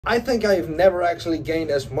I think I've never actually gained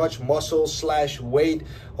as much muscle / weight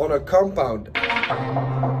on a compound.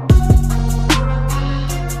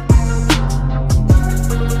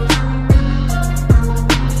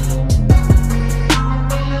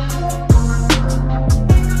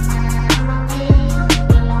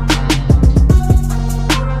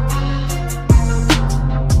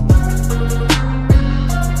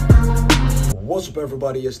 What's up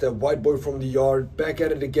everybody, it's that white boy from the yard, back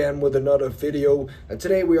at it again with another video. And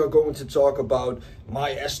today we are going to talk about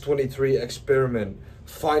my S23 experiment.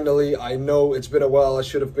 Finally, I know it's been a while, I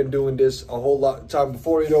should have been doing this a whole lot of time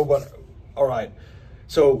before, but alright.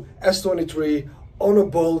 So S23 on a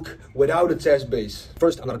bulk without a test base.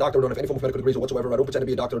 First, I'm not a doctor, I don't have any form of medical degrees or whatsoever. I don't pretend to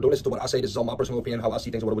be a doctor. Don't listen to what I say. This is all my personal opinion, how I see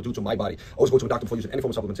things and what it would do to my body. Always go to a doctor before using any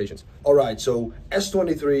form of supplementations. Alright, so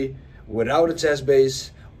S23 without a test base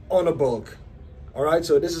on a bulk. Alright,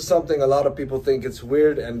 so this is something a lot of people think it's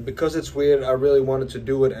weird, and because it's weird, I really wanted to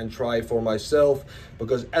do it and try for myself,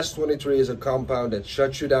 because S23 is a compound that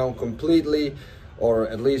shuts you down completely, or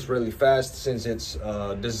at least really fast, since it's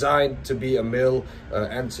designed to be a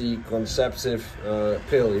anti-conceptive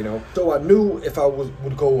pill, So I knew if I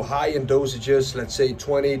would go high in dosages, let's say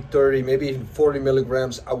 20, 30, maybe even 40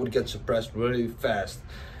 milligrams, I would get suppressed really fast.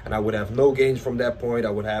 And I would have no gains from that point. I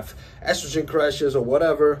would have estrogen crashes or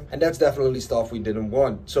whatever. And that's definitely stuff we didn't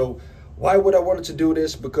want. So why would I want to do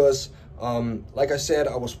this? Because like I said,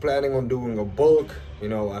 I was planning on doing a bulk.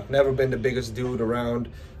 I've never been the biggest dude around.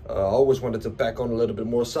 I always wanted to pack on a little bit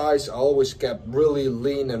more size. I always kept really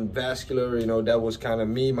lean and vascular. That was kind of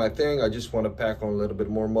my thing. I just want to pack on a little bit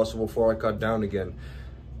more muscle before I cut down again.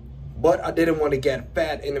 But I didn't want to get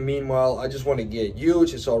fat in the meanwhile. I just want to get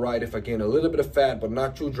huge. It's all right if I gain a little bit of fat, but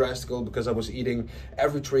not too drastic, because I was eating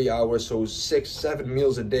every 3 hours, so 6-7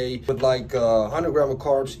 meals a day with like 100 grams of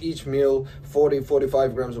carbs each meal,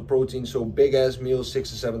 40-45 grams of protein, so big ass meals 6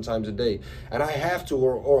 to 7 times a day. And I have to,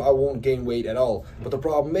 or I won't gain weight at all. But the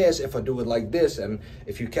problem is, if I do it like this, and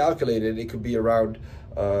if you calculate it, it could be around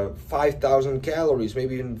 5,000 calories,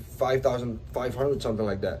 maybe even 5,500, something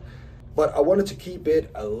like that. But I wanted to keep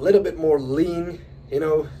it a little bit more lean,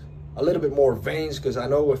 a little bit more veins, because I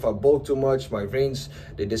know if I bulk too much, my veins,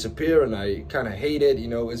 they disappear, and I kind of hate it.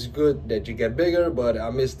 It's good that you get bigger, but I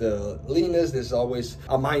miss the leanness. This is always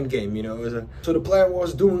a mind game, So the plan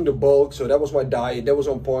was doing the bulk, so that was my diet. That was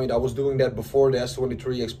on point. I was doing that before the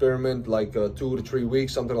S23 experiment, like 2 to 3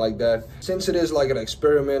 weeks, something like that. Since it is like an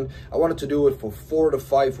experiment, I wanted to do it for 4 to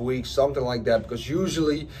 5 weeks, something like that, because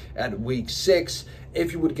usually at week 6,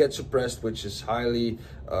 if you would get suppressed, which is highly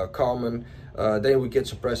common, then we get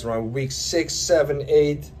suppressed around week 6, 7,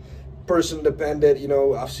 8, person dependent.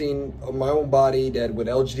 I've seen on my own body that with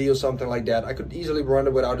LGD or something like that, I could easily run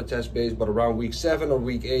it without a test base, but around week 7 or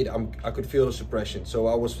week 8, I could feel the suppression. So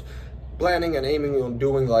I was planning and aiming on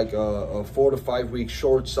doing like a 4 to 5 week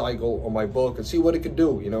short cycle on my bulk and see what it could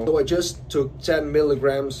do, So I just took 10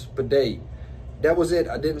 milligrams per day. That was it.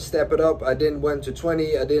 I didn't step it up. I didn't went to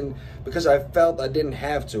 20. Because I felt I didn't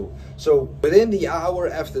have to. So within the hour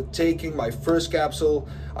after taking my first capsule,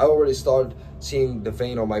 I already started seeing the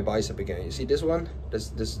vein on my bicep again. You see this one?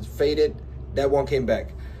 This is faded. That one came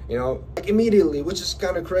back. Like immediately, which is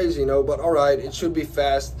kind of crazy, but all right, it should be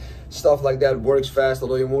fast. Stuff like that works fast,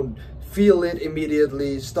 although you won't feel it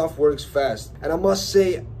immediately. Stuff works fast. And I must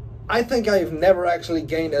say, I think I've never actually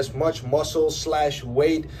gained as much muscle /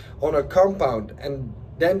 weight on a compound. And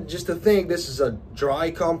then just to think, this is a dry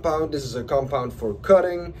compound, this is a compound for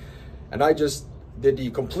cutting, and I just did the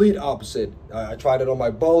complete opposite. I tried it on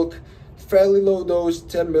my bulk, fairly low dose,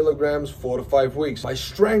 10 milligrams, 4 to 5 weeks. My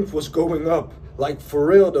strength was going up. Like for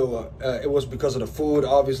real though, it was because of the food,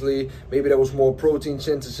 obviously. Maybe there was more protein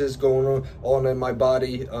synthesis going on in my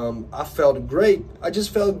body. I felt great. I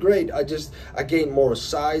just felt great. I gained more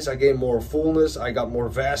size, I gained more fullness, I got more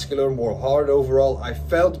vascular, more hard overall. I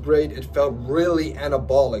felt great. It felt really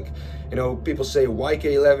anabolic. People say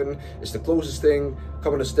YK11 is the closest thing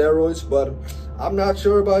coming to steroids, but I'm not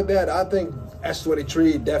sure about that. I think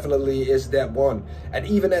S23 definitely is that one. And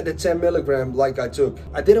even at the 10 milligram like I took,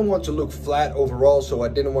 I didn't want to look flat overall, so I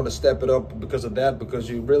didn't want to step it up because of that, because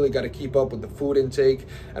you really got to keep up with the food intake.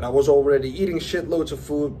 And I was already eating shitloads of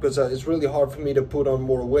food, because it's really hard for me to put on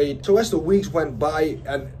more weight. So as the weeks went by,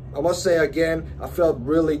 and I must say again, I felt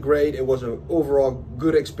really great. It was an overall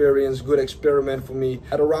good experience, good experiment for me.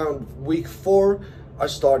 At around week 4, I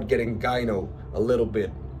started getting gyno a little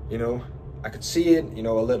bit, I could see it,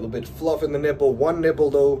 a little bit fluff in the nipple. One nipple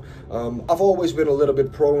though, I've always been a little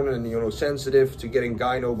bit prone and sensitive to getting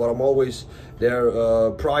gyno, but I'm always there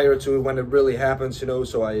prior to when it really happens,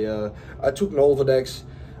 So I took Nolvadex.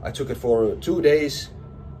 I took it for 2 days.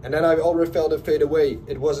 And then I already felt it fade away.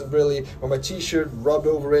 It wasn't really, when my t-shirt rubbed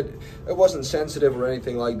over it, it wasn't sensitive or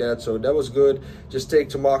anything like that. So that was good. Just take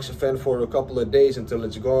tamoxifen for a couple of days until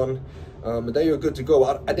it's gone. And then you're good to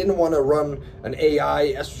go. I didn't want to run an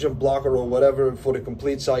AI estrogen blocker or whatever for the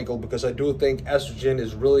complete cycle, because I do think estrogen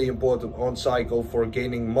is really important on cycle for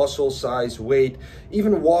gaining muscle size, weight,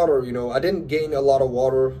 even water. You know, I didn't gain a lot of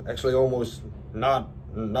water, actually almost not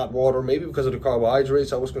water, maybe because of the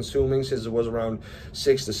carbohydrates I was consuming, since it was around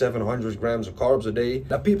 600 to 700 grams of carbs a day.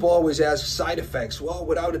 Now people always ask side effects. Well,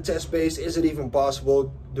 without a test base, is it even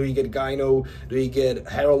possible? Do you get gyno? Do you get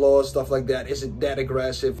hair loss, stuff like that? Is it that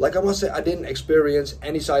aggressive? Like I must say, I didn't experience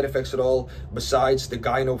any side effects at all, besides the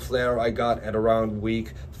gyno flare I got at around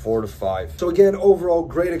week 4 to 5. So again, overall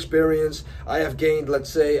great experience. I have gained, let's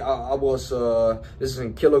say I was this is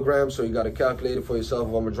in kilograms, so you got to calculate it for yourself.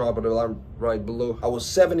 I'm gonna drop it right below. I was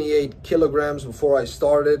 78 kilograms before I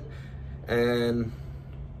started, and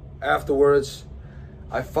afterwards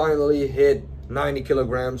I finally hit 90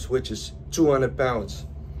 kilograms, which is 200 pounds.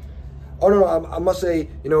 Oh no, I must say,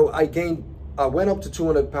 you know, I went up to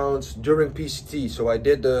 200 pounds during PCT. So I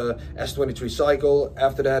did the S23 cycle.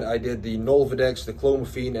 After that, I did the Nolvadex, the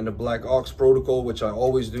clomiphene, and the Black Ox protocol, which I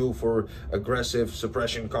always do for aggressive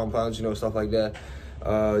suppression compounds, you know, stuff like that.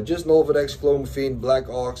 Just Nolvadex, clomiphene, Black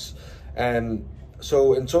Ox, and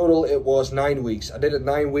so in total it was 9 weeks. I did it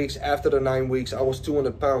 9 weeks. After the 9 weeks, I was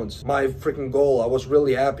 200 pounds. My freaking goal, I was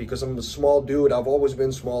really happy because I'm a small dude. I've always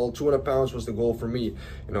been small. 200 pounds was the goal for me.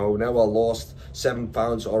 You know, now I lost 7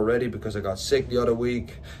 pounds already because I got sick the other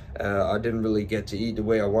week. I didn't really get to eat the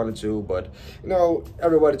way I wanted to, but you know,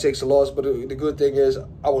 everybody takes a loss. But the good thing is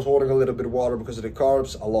I was holding a little bit of water because of the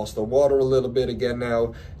carbs. I lost the water a little bit again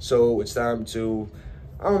now. So it's time to,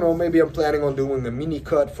 I don't know, maybe I'm planning on doing a mini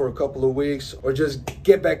cut for a couple of weeks, or just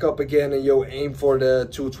get back up again and aim for the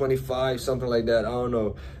 225, something like that. I don't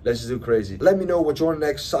know. Let's just do crazy. Let me know what your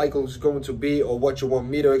next cycle is going to be, or what you want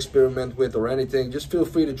me to experiment with, or anything. Just feel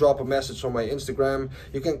free to drop a message on my Instagram.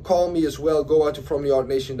 You can call me as well. Go out to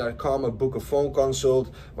FromTheYardNation.com and book a phone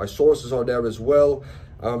consult. My sources are there as well.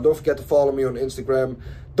 Don't forget to follow me on Instagram.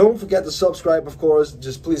 Don't forget to subscribe, of course.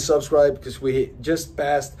 Just please subscribe, because we just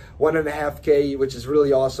passed 1.5K, which is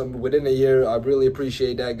really awesome within a year. I really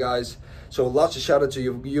appreciate that, guys. So lots of shout out to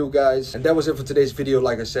you guys. And that was it for today's video.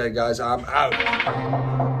 Like I said, guys, I'm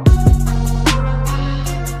out.